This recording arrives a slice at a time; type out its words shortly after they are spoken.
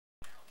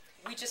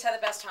We just had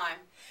the best time.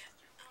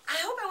 I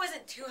hope I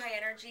wasn't too high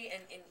energy,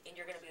 and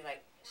you're gonna be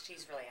like,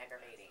 she's really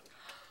aggravating.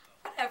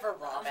 Whatever,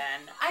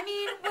 Robin. I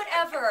mean,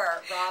 whatever,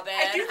 Robin.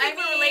 I do think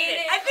we're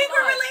related. I think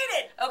we're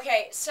related.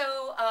 Okay,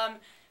 so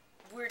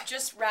we're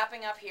just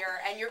wrapping up here,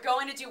 and you're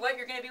going to do what?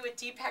 You're going to be with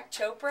Deepak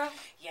Chopra?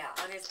 Yeah,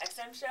 on his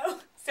XM show.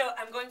 So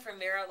I'm going from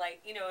Mira,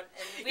 like, you know,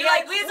 and we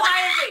like, we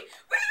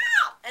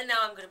wow! And now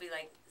I'm going to be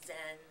like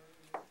Zen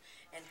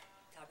and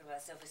talking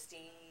about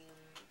self-esteem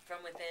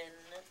from within.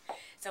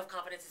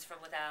 Self-confidence is from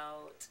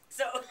without.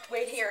 So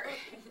wait here.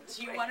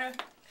 Do you want to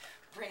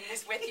bring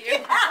this with you?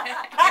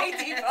 Hi,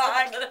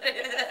 Deepak.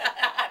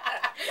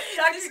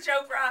 Dr.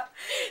 Chopra.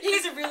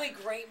 He's a really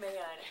great man.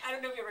 I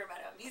don't know if you ever met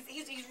him.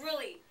 He's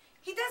really,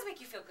 he does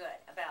make you feel good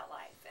about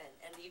life,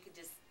 and you can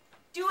just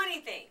do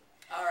anything.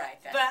 All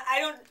right, then. But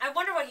I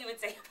wonder what he would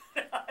say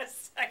about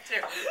us. I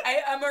do.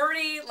 I'm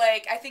already,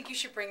 like, I think you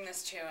should bring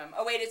this to him.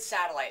 Oh, wait, it's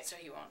satellite, so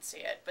he won't see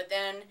it. But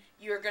then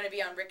you're going to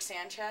be on Rick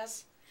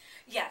Sanchez?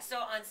 Yeah, so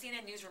on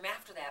CNN Newsroom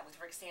after that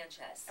with Rick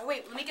Sanchez. Oh,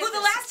 wait, let me get Who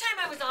the last time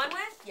I was on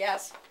with?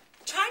 Yes.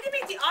 Trying to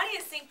make the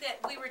audience think that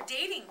we were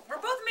dating.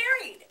 We're both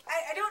married.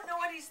 I don't know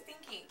what he's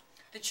thinking.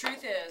 The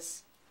truth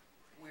is,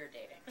 we're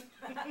dating.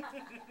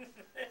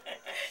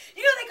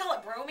 You know they call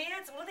it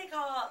bromance? What do they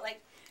call it? Like,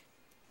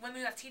 women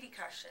who have TV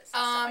crushes.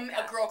 Like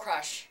a girl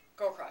crush.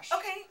 Girl crush.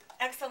 Okay,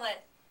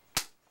 excellent.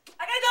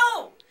 I gotta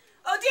go.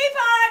 Oh,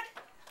 Deepak!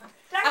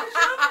 Dr.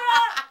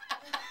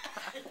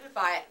 Chopra!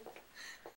 Bye.